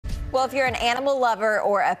Well, if you're an animal lover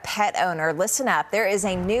or a pet owner, listen up. There is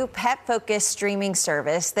a new pet-focused streaming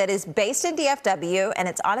service that is based in DFW, and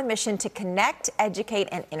it's on a mission to connect, educate,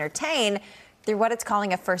 and entertain through what it's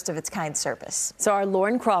calling a first-of-its-kind service. So our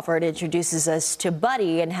Lauren Crawford introduces us to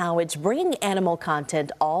Buddi and how it's bringing animal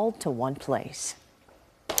content all to one place.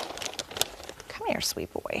 Come here,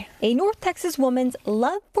 sweet boy. A North Texas woman's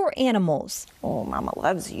love for animals, Oh, Mama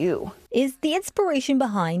loves you. is the inspiration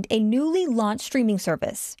behind a newly launched streaming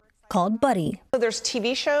service called Buddi. So there's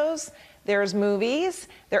TV shows, there's movies,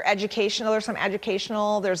 there's some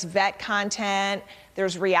educational, there's vet content,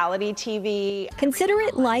 there's reality TV. Consider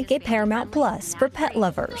it like a Paramount Plus for pet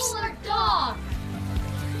lovers.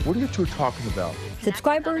 What are you two talking about?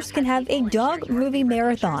 Subscribers can have a dog movie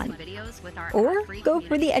marathon or go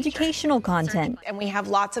for the educational content. And we have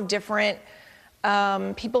lots of different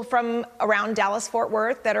people from around Dallas-Fort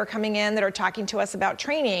Worth that are coming in that are talking to us about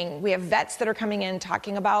training. We have vets that are coming in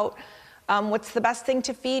talking about what's the best thing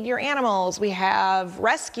to feed your animals. We have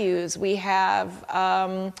rescues. We had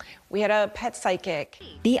a pet psychic.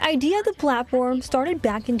 The idea of the platform started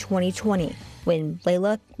back in 2020 when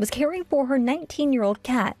Layla was caring for her 19-year-old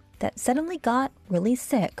cat that suddenly got really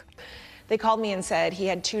sick. They called me and said he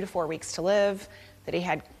had 2 to 4 weeks to live, that he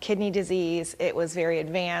had kidney disease. It was very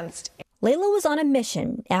advanced. Layla was on a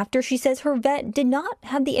mission after she says her vet did not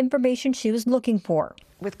have the information she was looking for.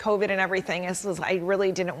 With COVID and everything, I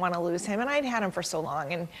really didn't want to lose him, and I'd had him for so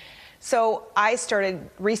long. And so I started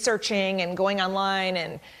researching and going online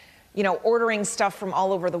and, ordering stuff from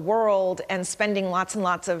all over the world and spending lots and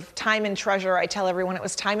lots of time and treasure. I tell everyone it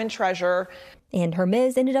was time and treasure. And her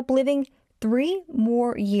Ms. ended up living 3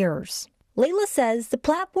 more years. Layla says the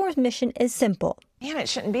platform's mission is simple. Man, it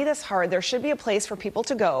shouldn't be this hard. There should be a place for people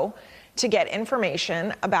to go to get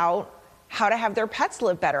information about how to have their pets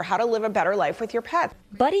live better, how to live a better life with your pet.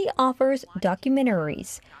 Buddi offers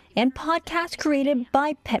documentaries and podcasts created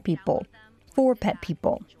by pet people for pet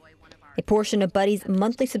people. A portion of Buddi's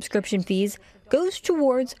monthly subscription fees goes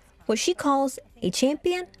towards what she calls a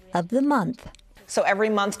champion of the month. So every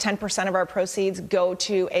month, 10% of our proceeds go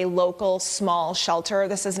to a local small shelter.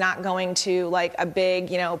 This is not going to like a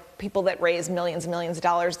big, people that raise millions and millions of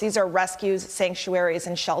dollars. These are rescues, sanctuaries,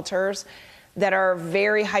 and shelters that are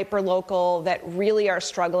very hyper-local, that really are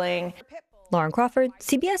struggling. Lauren Crawford,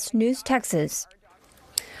 CBS News, Texas.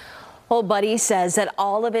 Well, Buddi says that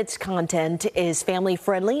all of its content is family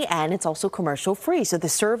friendly and it's also commercial free. So the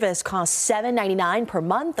service costs $7.99 per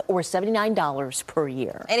month or $79 per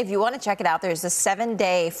year. And if you want to check it out, there's a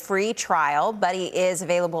 7-day free trial. Buddi is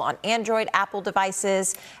available on Android, Apple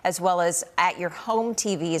devices, as well as at your home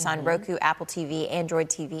TVs on Roku, Apple TV, Android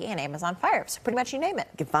TV, and Amazon Fire. So pretty much you name it.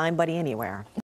 You can find Buddi anywhere.